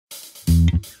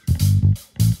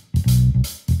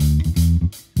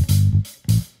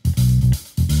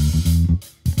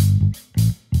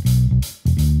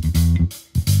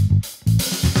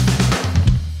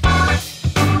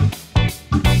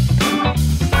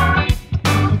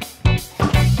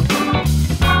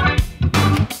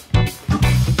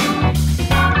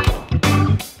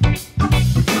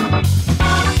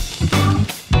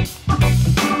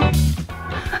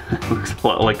A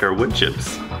lot like our wood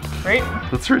chips. Right?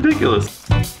 That's ridiculous.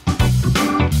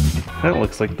 That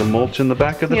looks like the mulch in the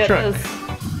back of the truck. It does.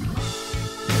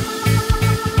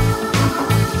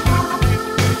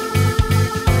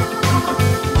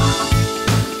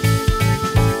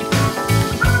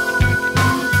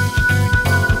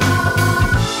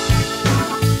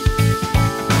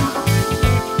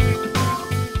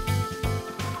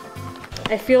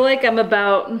 I feel like I'm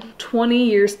about 20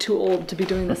 years too old to be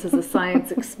doing this as a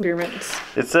science experiment.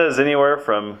 It says anywhere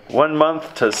from 1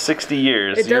 month to 60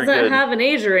 years. It doesn't have an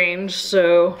age range,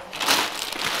 so.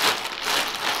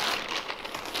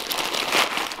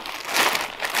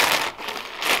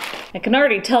 I can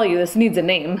already tell you this needs a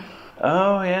name.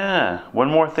 Oh yeah, one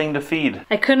more thing to feed.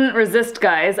 I couldn't resist,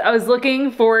 guys. I was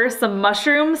looking for some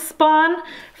mushroom spawn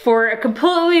for a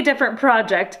completely different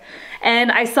project,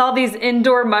 and I saw these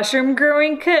indoor mushroom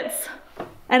growing kits,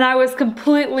 and I was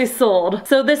completely sold.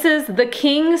 So this is the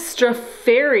King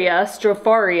Stropharia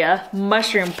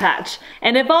mushroom patch.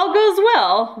 And if all goes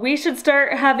well, we should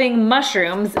start having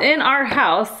mushrooms in our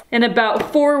house in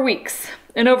about 4 weeks.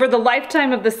 And over the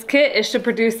lifetime of this kit, it should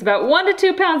produce about 1 to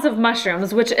 2 pounds of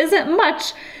mushrooms, which isn't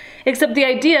much, except the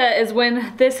idea is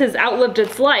when this has outlived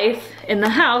its life in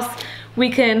the house, we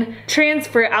can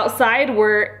transfer it outside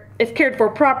where, if cared for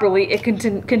properly, it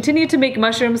can continue to make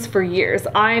mushrooms for years.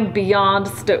 I'm beyond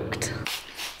stoked.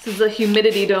 This is a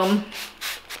humidity dome.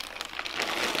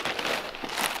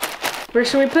 Where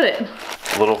should we put it?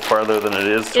 A little farther than it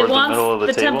is toward the middle of the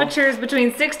table. The temperatures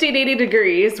between 60 and 80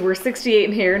 degrees. We're 68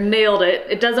 in here, nailed it.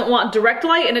 It doesn't want direct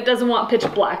light and it doesn't want pitch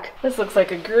black. This looks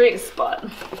like a great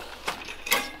spot.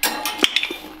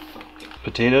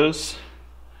 Potatoes,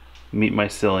 meat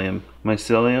mycelium.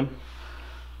 Mycelium,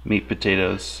 meat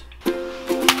potatoes.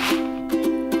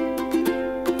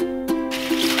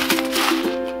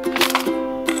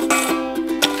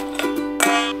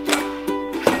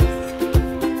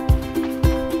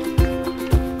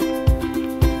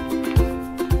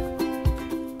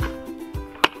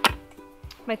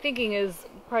 My thinking is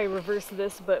probably reverse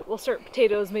this, but we'll start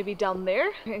potatoes maybe down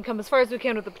there and come as far as we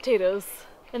can with the potatoes.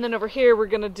 And then over here we're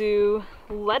gonna do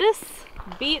lettuce,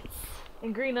 beets,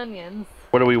 and green onions.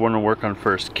 What do we want to work on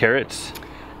first? Carrots?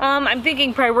 I'm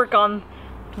thinking probably work on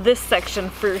this section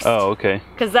first. Oh, okay.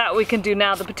 Because that we can do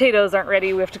now. The potatoes aren't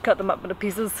ready. We have to cut them up into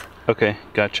pieces. Okay,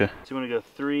 gotcha. So you want to go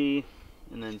 3,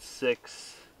 and then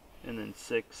 6, and then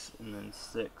 6, and then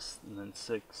 6, and then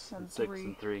 6, and 6,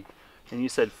 and 3. And you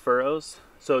said furrows?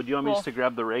 So do you want me just to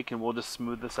grab the rake and we'll just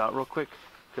smooth this out real quick?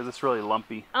 Because it's really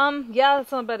lumpy. Yeah,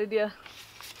 that's not a bad idea.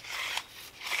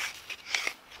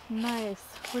 Nice.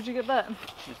 Where'd you get that?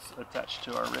 It's attached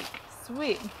to our rake.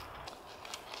 Sweet.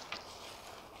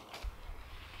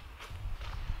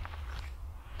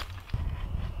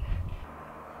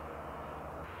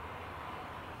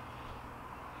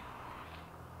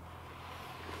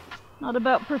 Not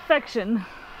about perfection.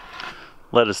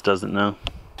 Lettuce doesn't know.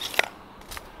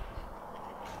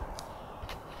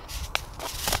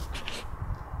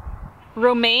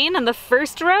 Romaine on the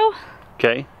first row.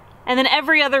 Okay. And then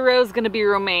every other row is going to be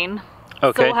romaine.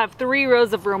 Okay. So we'll have 3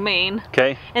 rows of romaine.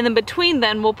 Okay. And then between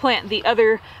them we'll plant the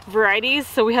other varieties.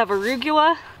 So we have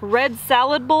arugula, red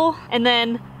salad bowl, and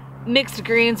then mixed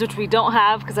greens, which we don't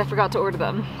have because I forgot to order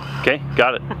them. Okay,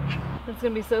 got it. It's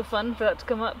going to be so fun for that to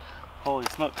come up. Holy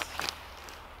smokes.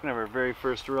 We're gonna have our very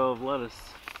first row of lettuce.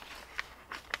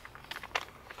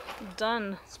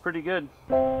 Done. It's pretty good.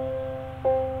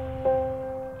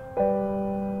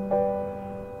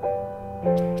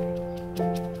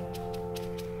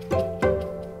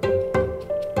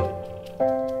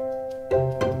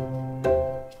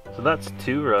 So that's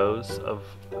 2 rows of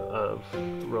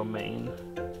romaine.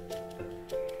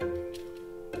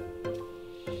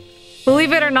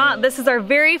 Believe it or not, this is our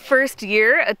very first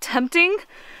year attempting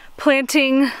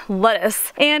planting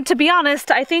lettuce. And to be honest,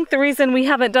 I think the reason we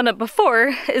haven't done it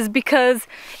before is because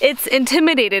it's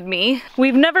intimidated me.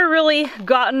 We've never really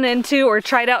gotten into or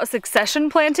tried out succession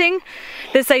planting.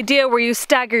 This idea where you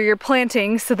stagger your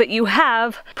planting so that you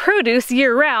have produce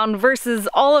year-round versus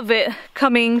all of it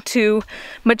coming to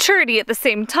maturity at the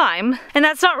same time. And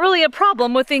that's not really a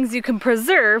problem with things you can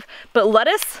preserve, but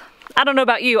lettuce, I don't know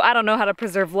about you, I don't know how to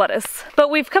preserve lettuce. But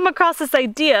we've come across this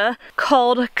idea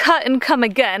called cut and come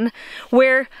again,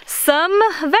 where some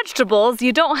vegetables,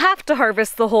 you don't have to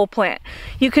harvest the whole plant.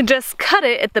 You can just cut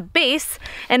it at the base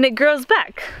and it grows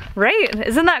back, right?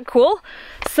 Isn't that cool?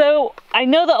 So I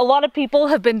know that a lot of people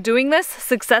have been doing this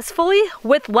successfully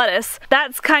with lettuce.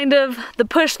 That's kind of the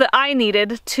push that I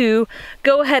needed to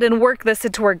go ahead and work this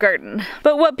into our garden.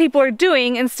 But what people are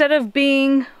doing, instead of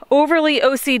being overly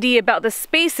OCD about the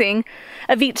spacing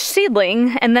of each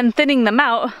seedling and then thinning them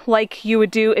out like you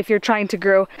would do if you're trying to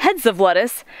grow heads of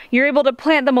lettuce, you're able to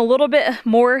plant them a little bit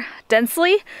more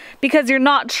densely because you're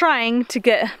not trying to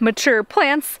get mature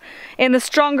plants, and the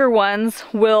stronger ones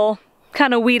will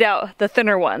kind of weed out the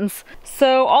thinner ones.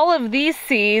 So all of these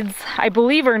seeds I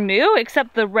believe are new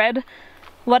except the red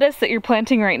lettuce that you're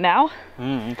planting right now.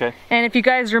 Okay. And if you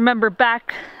guys remember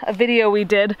back a video we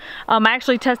did, I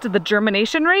actually tested the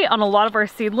germination rate on a lot of our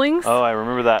seedlings. Oh, I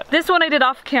remember that. This one I did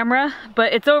off camera,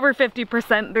 but it's over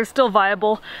 50%. They're still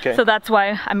viable. Okay. So that's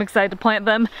why I'm excited to plant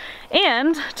them.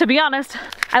 And to be honest,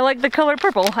 I like the color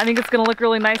purple. I think it's gonna look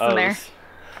really nice in there.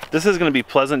 This is gonna be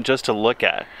pleasant just to look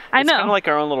at. I know. It's kind of like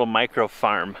our own little micro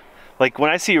farm. Like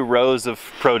when I see rows of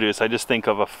produce, I just think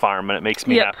of a farm and it makes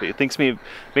me happy. It makes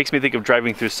me think of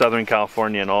driving through Southern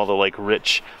California and all the like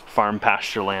rich farm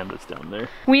pasture land that's down there.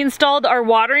 We installed our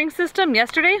watering system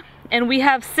yesterday and we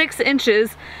have 6 inches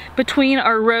between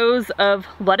our rows of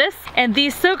lettuce, and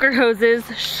these soaker hoses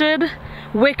should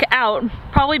wick out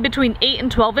probably between 8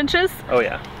 and 12 inches. Oh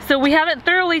yeah. So we haven't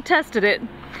thoroughly tested it,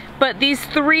 but these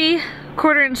 3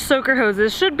 1/4-inch soaker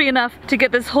hoses should be enough to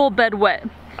get this whole bed wet.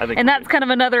 And that's kind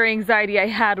of another anxiety I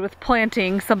had with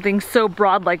planting something so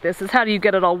broad like this, is how do you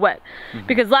get it all wet?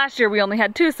 Because last year we only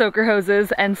had 2 soaker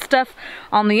hoses and stuff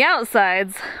on the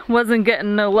outsides wasn't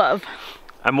getting no love.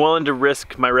 I'm willing to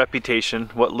risk my reputation,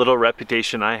 what little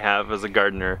reputation I have as a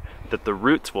gardener, that the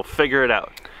roots will figure it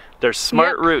out. They're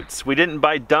smart roots. We didn't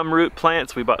buy dumb root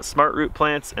plants, we bought smart root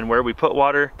plants, and where we put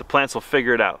water, the plants will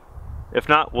figure it out. If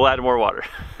not, we'll add more water.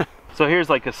 So here's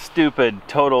like a stupid,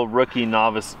 total rookie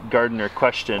novice gardener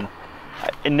question.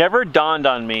 It never dawned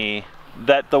on me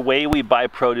that the way we buy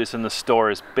produce in the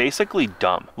store is basically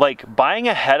dumb. Like buying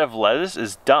a head of lettuce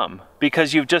is dumb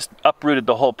because you've just uprooted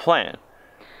the whole plant.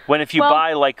 When if you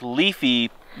buy like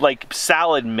leafy, like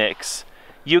salad mix,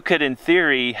 you could in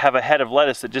theory have a head of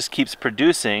lettuce that just keeps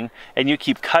producing and you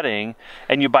keep cutting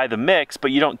and you buy the mix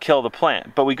but you don't kill the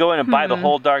plant. But we go in and buy the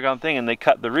whole doggone thing and they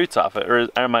cut the roots off it. Or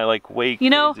am I like way crazy? You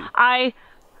know,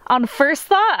 on first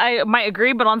thought I might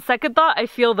agree, but on second thought I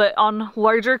feel that on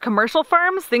larger commercial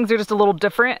farms things are just a little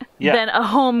different than a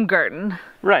home garden.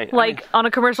 Right. Like on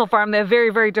a commercial farm they have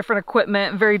very, very different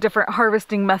equipment, very different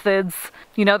harvesting methods.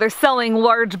 You know, they're selling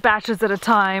large batches at a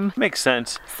time. Makes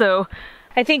sense. So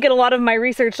I think in a lot of my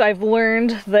research I've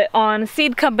learned that on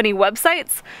seed company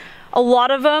websites, a lot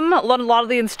of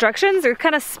the instructions are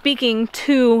kind of speaking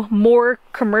to more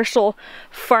commercial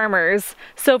farmers.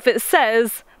 So if it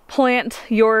says plant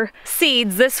your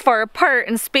seeds this far apart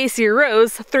and space your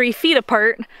rows 3 feet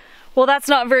apart, well, that's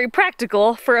not very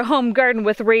practical for a home garden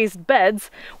with raised beds,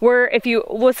 where if you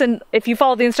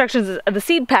follow the instructions of the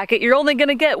seed packet, you're only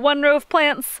gonna get 1 row of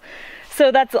plants. So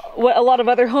that's what a lot of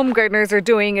other home gardeners are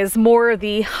doing, is more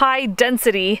the high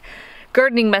density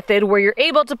gardening method where you're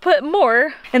able to put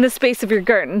more in the space of your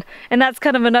garden. And that's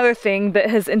kind of another thing that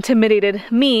has intimidated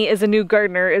me as a new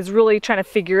gardener, is really trying to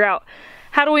figure out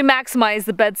how do we maximize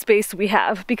the bed space we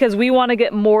have, because we want to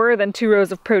get more than 2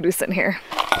 rows of produce in here.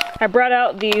 I brought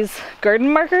out these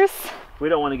garden markers. We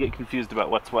don't want to get confused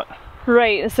about what's what.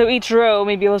 Right, so each row,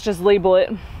 maybe let's just label it.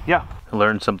 Yeah.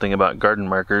 Learned something about garden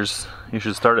markers. You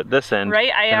should start at this end.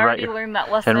 Right, I already learned that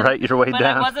lesson. And write your way down. But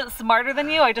I wasn't smarter than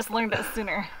you, I just learned it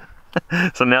sooner.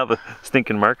 So now the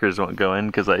stinking markers won't go in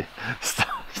because I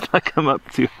stuck them up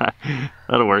too high.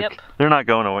 That'll work. Yep. They're not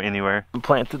going away anywhere. I haven't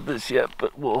planted this yet,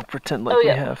 but we'll pretend like we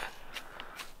have.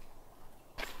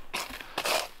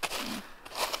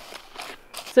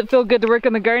 Does it feel good to work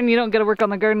on the garden? You don't get to work on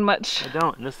the garden much. I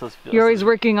don't, and this does feel. You're always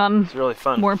working on it's really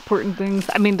fun. More important things.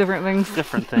 I mean different things.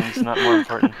 Different things, not more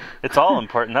important. It's all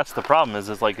important. That's the problem,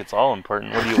 is like it's all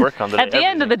important. What do you work on today? At the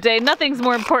end of the day, nothing's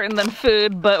more important than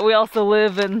food, but we also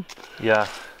live in... Yeah.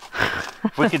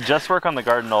 If we could just work on the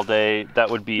garden all day, that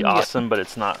would be awesome, but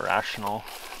it's not rational.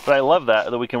 But I love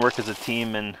that we can work as a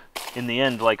team, and in the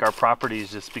end, like our property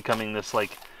is just becoming this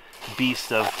like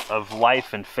beast of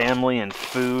life and family and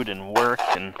food and work,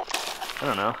 and I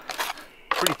don't know,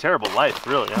 pretty terrible life,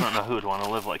 really. I don't know who would want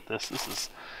to live like this. This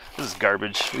is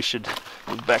garbage. We should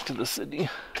move back to the city.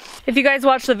 If you guys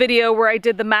watched the video where I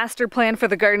did the master plan for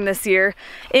the garden this year,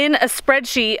 in a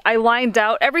spreadsheet I lined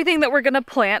out everything that we're gonna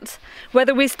plant,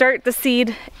 whether we start the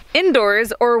seed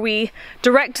indoors or we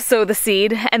direct sow the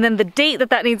seed, and then the date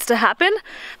that needs to happen.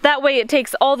 That way it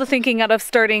takes all the thinking out of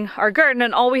starting our garden,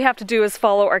 and all we have to do is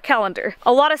follow our calendar.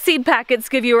 A lot of seed packets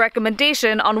give you a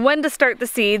recommendation on when to start the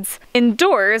seeds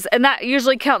indoors, and that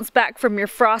usually counts back from your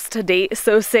frost date.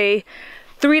 So say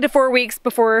 3 to 4 weeks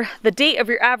before the date of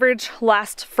your average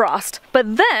last frost.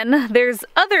 But then there's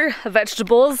other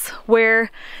vegetables where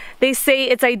they say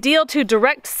it's ideal to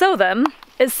direct sow them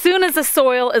as soon as the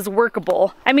soil is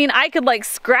workable. I mean, I could like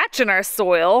scratch in our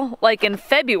soil like in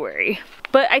February.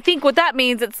 But I think what that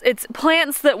means, it's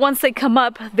plants that once they come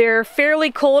up, they're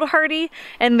fairly cold hardy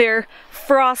and they're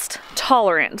frost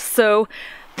tolerant. So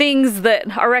things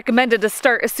that are recommended to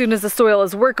start as soon as the soil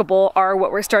is workable are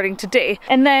what we're starting today.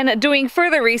 And then doing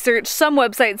further research, some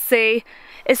websites say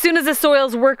as soon as the soil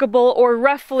is workable or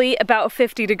roughly about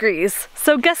 50 degrees.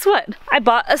 So guess what? I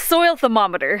bought a soil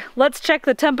thermometer. Let's check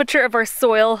the temperature of our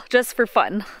soil just for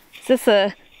fun. Is this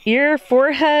a ear,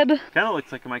 forehead? Kind of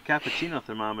looks like my cappuccino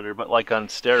thermometer, but like on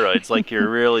steroids, like you're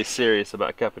really serious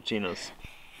about cappuccinos.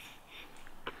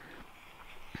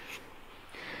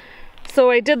 So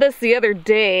I did this the other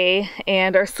day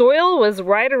and our soil was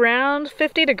right around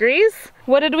 50 degrees.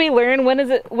 What did we learn? When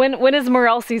is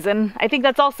morel season? I think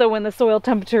that's also when the soil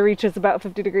temperature reaches about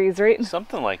 50 degrees, right?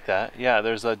 Something like that. Yeah,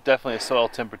 there's definitely a soil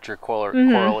temperature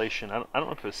correlation. I don't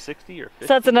know if it was 60 or 50.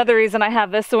 So that's another reason I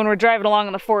have this. So when we're driving along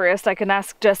in the forest, I can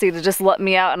ask Jesse to just let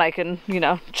me out and I can, you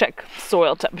know, check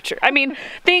soil temperature. I mean,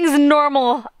 things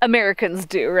normal Americans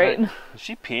do, right? Is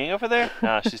she peeing over there?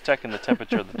 No, she's checking the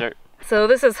temperature of the dirt. So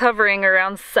this is hovering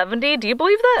around 70. Do you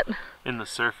believe that? In the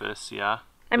surface, yeah.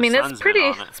 I mean, it's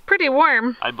pretty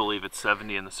warm. I believe it's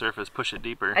 70 in the surface. Push it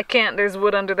deeper. I can't, there's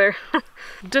wood under there.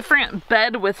 Different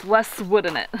bed with less wood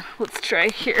in it. Let's try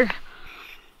here.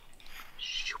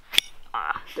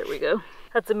 Ah, there we go.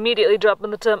 That's immediately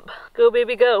dropping the temp. Go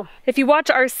baby, go. If you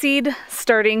watch our seed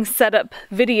starting setup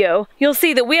video, you'll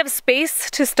see that we have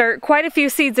space to start quite a few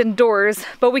seeds indoors,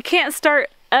 but we can't start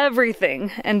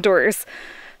everything indoors.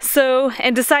 So,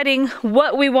 in deciding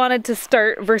what we wanted to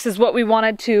start versus what we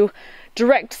wanted to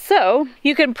direct sow,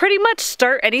 you can pretty much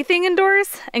start anything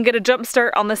indoors and get a jump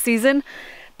start on the season,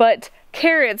 but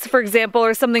carrots, for example,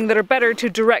 are something that are better to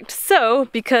direct sow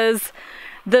because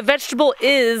the vegetable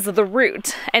is the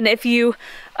root, and if you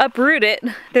uproot it,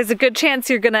 there's a good chance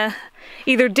you're gonna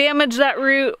either damage that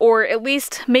root or at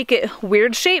least make it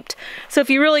weird shaped. So if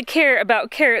you really care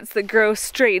about carrots that grow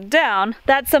straight down,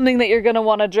 that's something that you're gonna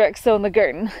wanna direct sow in the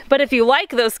garden. But if you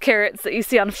like those carrots that you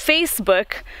see on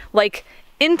Facebook, like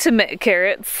intimate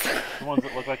carrots, the ones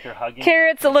that look like they're hugging,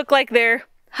 carrots that look like they're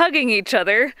hugging each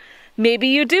other, maybe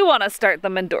you do want to start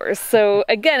them indoors. So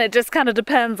again, it just kind of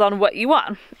depends on what you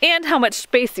want and how much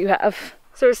space you have.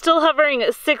 So we're still hovering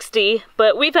at 60,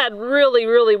 but we've had really,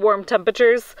 really warm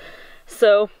temperatures.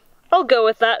 So I'll go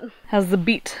with that. How's the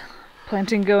beet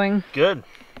planting going? Good.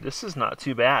 This is not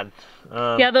too bad.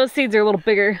 Yeah, those seeds are a little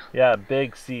bigger. Yeah,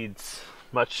 big seeds.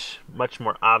 Much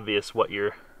more obvious what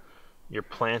you're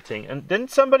planting. And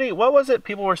didn't somebody, what was it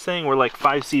people were saying were like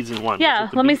 5 seeds in one? Yeah,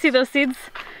 let me see those seeds.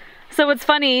 So what's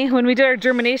funny, when we did our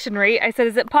germination rate, I said,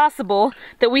 is it possible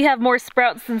that we have more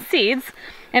sprouts than seeds?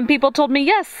 And people told me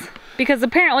yes, because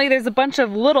apparently there's a bunch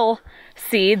of little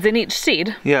seeds in each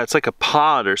seed. Yeah, it's like a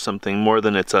pod or something more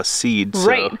than it's a seed.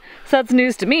 Right, so that's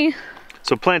news to me.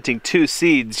 So planting 2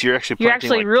 seeds, you're actually planting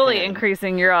like really 10.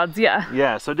 increasing your odds, yeah.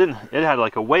 Yeah, so it had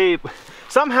like a way,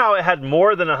 somehow it had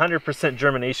more than 100%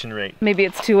 germination rate. Maybe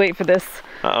it's too late for this.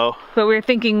 Uh-oh. But we were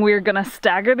thinking we were gonna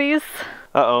stagger these.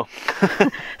 Uh-oh.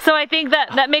 So I think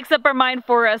that makes up our mind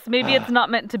for us. Maybe it's not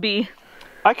meant to be.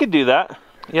 I could do that.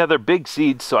 Yeah, they're big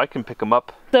seeds, so I can pick them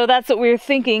up. So that's what we were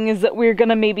thinking, is that we're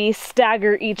gonna maybe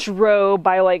stagger each row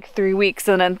by like 3 weeks,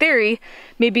 and in theory,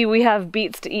 maybe we have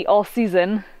beets to eat all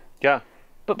season. Yeah.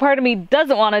 But part of me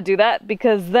doesn't want to do that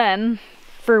because then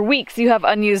for weeks you have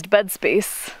unused bed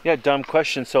space. Yeah, dumb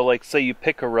question. So like say you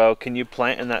pick a row, can you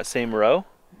plant in that same row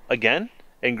again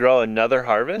and grow another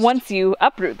harvest? Once you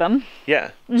uproot them.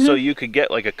 Yeah, so you could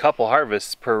get like a couple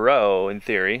harvests per row in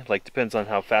theory, like depends on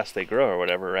how fast they grow or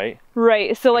whatever, right?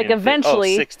 Right, so like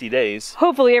eventually, 60 days.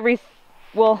 Hopefully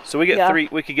so we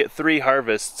get we could get 3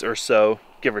 harvests or so,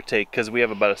 give or take, because we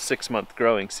have about a 6-month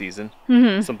growing season,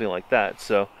 something like that.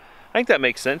 So I think that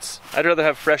makes sense. I'd rather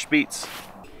have fresh beets.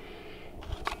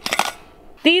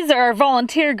 These are our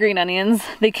volunteer green onions.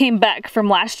 They came back from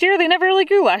last year. They never really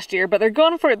grew last year, but they're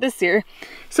going for it this year.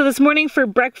 So this morning for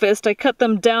breakfast, I cut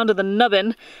them down to the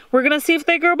nubbin. We're gonna see if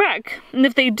they grow back. And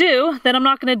if they do, then I'm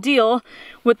not gonna deal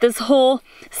with this whole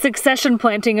succession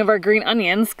planting of our green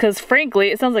onions, because frankly,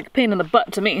 it sounds like a pain in the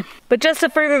butt to me. But just to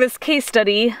further this case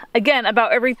study, again,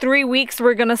 about every 3 weeks,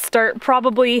 we're gonna start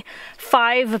probably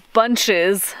 5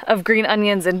 bunches of green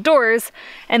onions indoors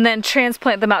and then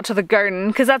transplant them out to the garden,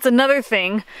 because that's another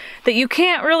thing that you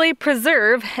can't really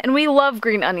preserve, and we love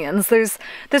green onions. There's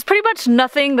pretty much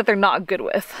nothing that they're not good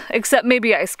with, except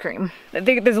maybe ice cream. I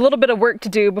think there's a little bit of work to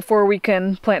do before we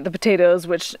can plant the potatoes,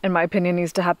 which in my opinion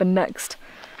needs to happen next.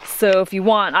 So if you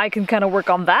want, I can kind of work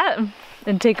on that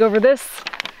and take over this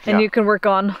and you can work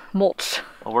on mulch.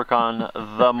 I'll work on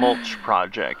the mulch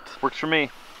project. Works for me.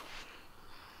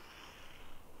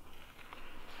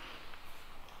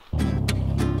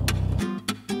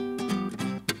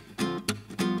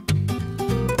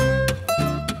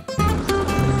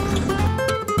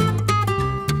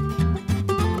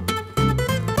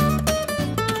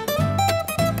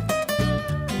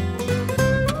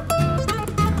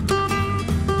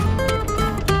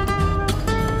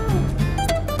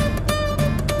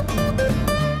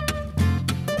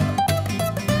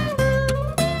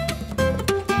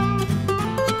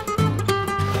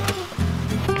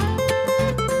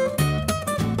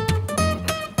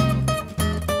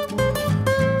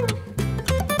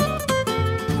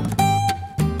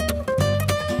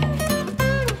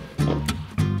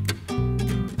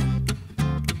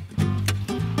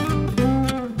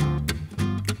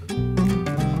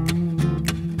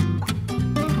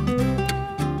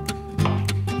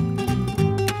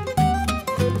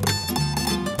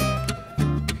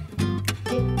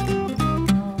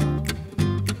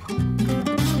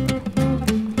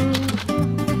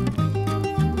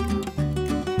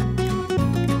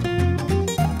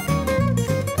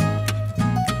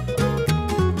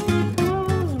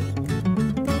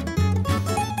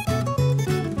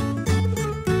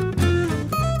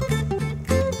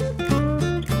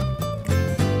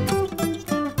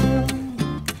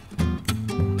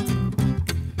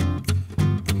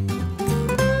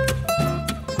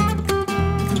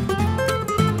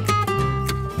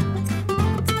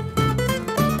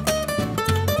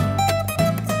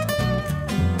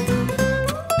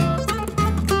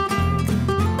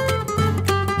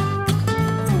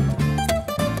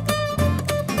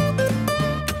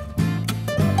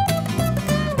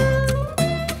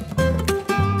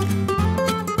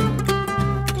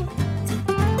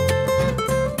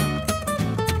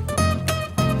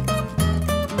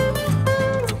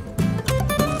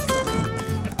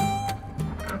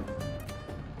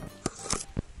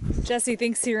 Jesse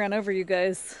thinks he ran over you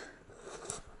guys.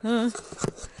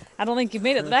 I don't think you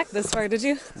made it back this far, did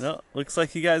you? No, looks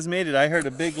like you guys made it. I heard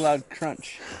a big loud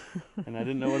crunch, and I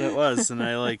didn't know what it was, and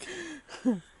I like...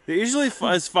 It usually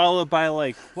is followed by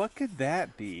like, what could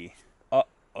that be?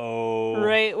 Uh-oh.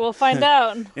 Right, we'll find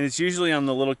out. And it's usually on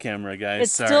the little camera, guys.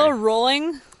 It's Sorry. still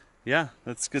rolling. Yeah,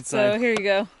 that's a good sign. So here you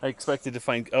go. I expected to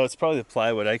find... Oh, it's probably the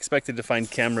plywood. I expected to find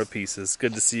camera pieces.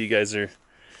 Good to see you guys are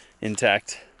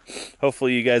intact.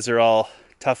 Hopefully you guys are all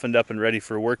toughened up and ready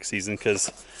for work season,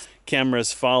 because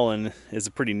cameras falling is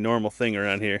a pretty normal thing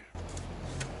around here.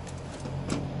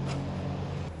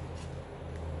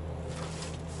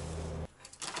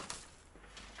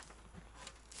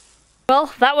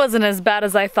 Well, that wasn't as bad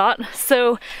as I thought.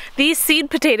 So these seed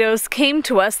potatoes came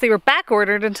to us. They were back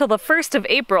ordered until the 1st of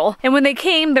April. And when they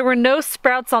came, there were no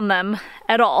sprouts on them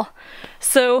at all.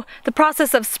 So the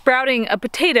process of sprouting a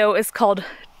potato is called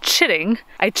chitting.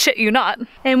 I chit you not.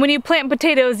 And when you plant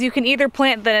potatoes, you can either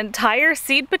plant the entire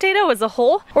seed potato as a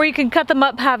whole, or you can cut them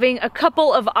up having a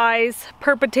couple of eyes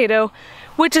per potato,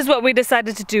 which is what we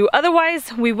decided to do.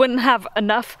 Otherwise, we wouldn't have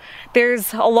enough.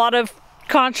 There's a lot of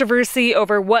controversy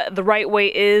over what the right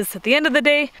way is. At the end of the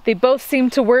day, they both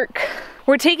seem to work.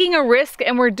 We're taking a risk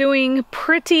and we're doing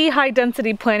pretty high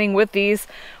density planting with these.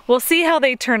 We'll see how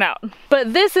they turn out.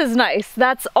 But this is nice.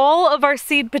 That's all of our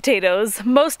seed potatoes.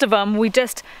 Most of them, we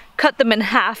just cut them in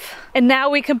half. And now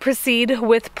we can proceed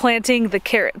with planting the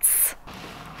carrots.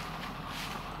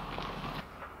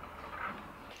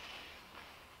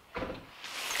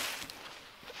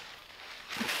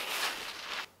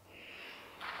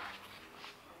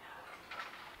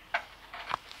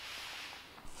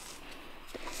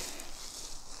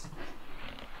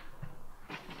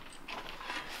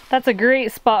 That's a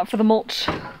great spot for the mulch.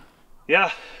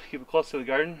 Yeah, keep it close to the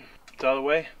garden. It's out of the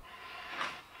way.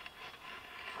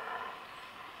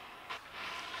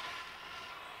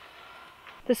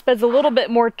 This bed's a little bit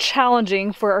more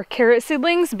challenging for our carrot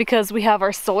seedlings because we have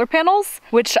our solar panels,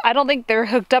 which I don't think they're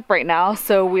hooked up right now,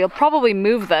 so we'll probably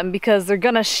move them because they're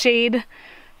gonna shade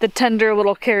the tender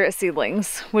little carrot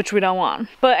seedlings, which we don't want.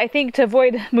 But I think to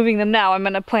avoid moving them now, I'm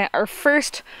gonna plant our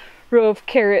first row of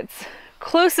carrots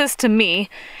closest to me,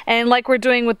 and like we're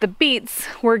doing with the beets,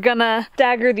 we're gonna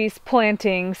stagger these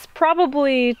plantings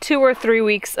probably 2 or 3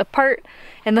 weeks apart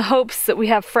in the hopes that we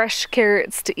have fresh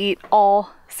carrots to eat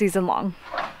all season long.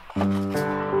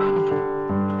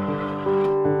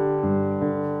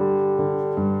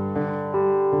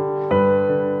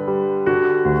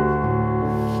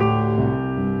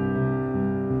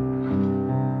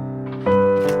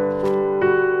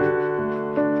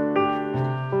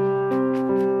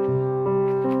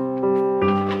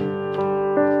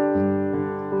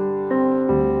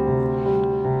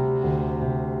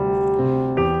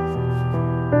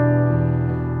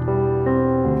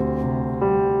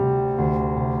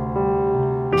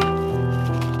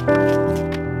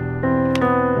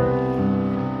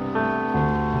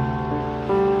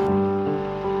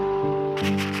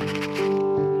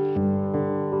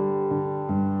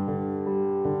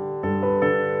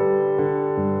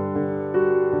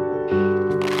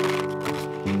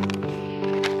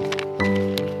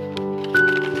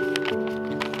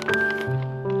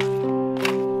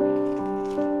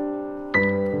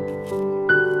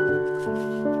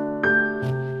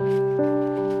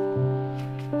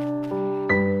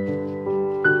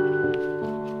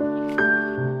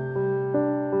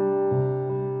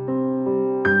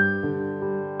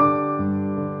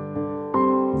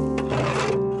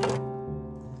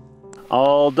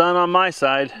 All done on my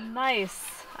side.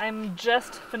 Nice. I'm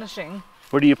just finishing.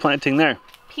 What are you planting there?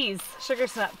 Peas, sugar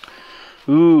snap.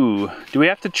 Ooh, do we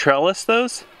have to trellis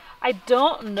those? I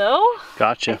don't know.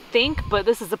 Gotcha. I think, but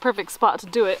this is the perfect spot to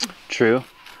do it. True.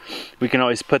 We can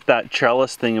always put that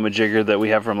trellis thingamajigger that we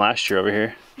have from last year over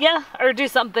here. Yeah, or do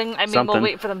something. I mean, we'll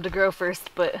wait for them to grow first,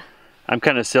 but... I'm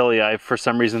kind of silly. I, for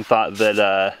some reason, thought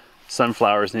that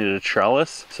sunflowers needed a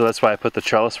trellis, so that's why I put the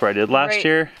trellis where I did last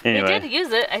year. Anyway. They did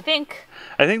use it, I think.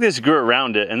 I think they just grew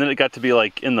around it, and then it got to be,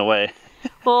 like, in the way.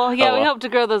 Well, yeah, we hope to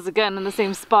grow those again in the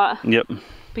same spot. Yep.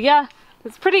 But yeah,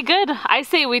 it's pretty good. I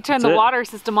say we turn the water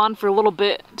system on for a little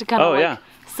bit to kind of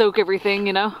soak everything,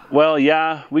 you know? Well,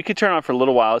 yeah, we could turn on for a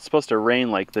little while. It's supposed to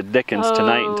rain like the dickens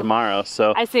tonight and tomorrow,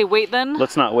 so... I say wait then.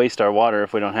 Let's not waste our water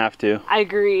if we don't have to. I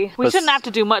agree. We shouldn't have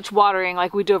to do much watering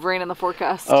like we do have rain in the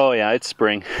forecast. Oh yeah, it's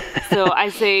spring. So I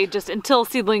say just until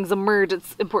seedlings emerge,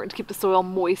 it's important to keep the soil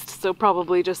moist, so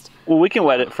probably just... Well, we can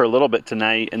wet it for a little bit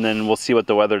tonight, and then we'll see what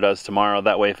the weather does tomorrow.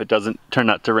 That way, if it doesn't turn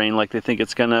out to rain like they think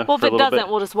it's gonna... Well, if it doesn't,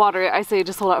 we'll just water it. I say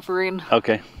just hold out for rain.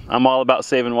 Okay. I'm all about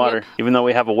saving water. Yep. Even though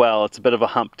we have a well, it's a bit of a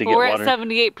hump to get water. We're at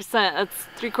 78%. That's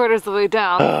 3/4 of the way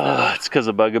down. So. It's because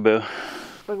of Bugaboo.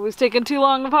 Bugaboo's taking too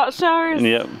long of hot showers.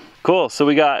 Yep. Cool. So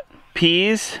we got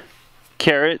peas,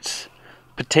 carrots,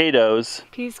 potatoes.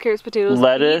 Peas, carrots, potatoes,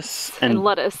 lettuce, and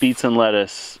lettuce. Beets and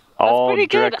lettuce. All pretty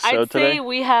good. I'd say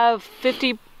we have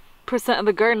 50% of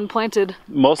the garden planted.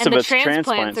 Most of it's transplants, and the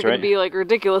transplants are going to be like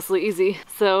ridiculously easy.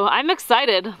 So I'm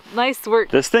excited. Nice work.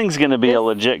 This thing's going to be a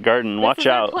legit garden. Watch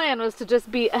out. Our plan was to just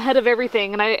be ahead of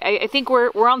everything, and I think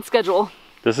we're on schedule.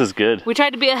 This is good. We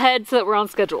tried to be ahead so that we're on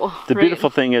schedule. The beautiful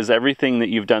thing is everything that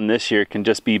you've done this year can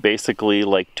just be basically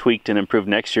like tweaked and improved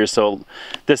next year. So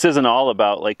this isn't all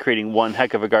about like creating one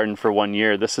heck of a garden for 1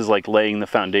 year. This is like laying the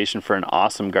foundation for an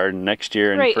awesome garden next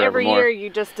year and forevermore. Every year you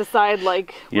just decide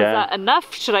like, was that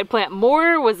enough? Should I plant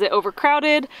more? Was it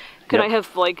overcrowded? Could I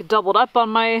have like doubled up on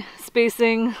my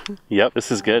spacing? Yep, this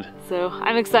is good. So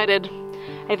I'm excited.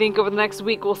 I think over the next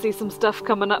week we'll see some stuff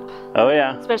coming up. Oh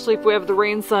yeah. Especially if we have the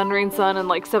rain sun and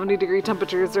like 70-degree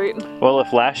temperatures, right? Well,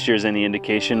 if last year's any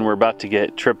indication, we're about to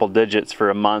get triple digits for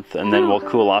a month, and then we'll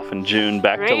cool off in June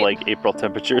back to like April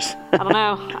temperatures. I don't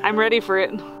know. I'm ready for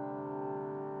it.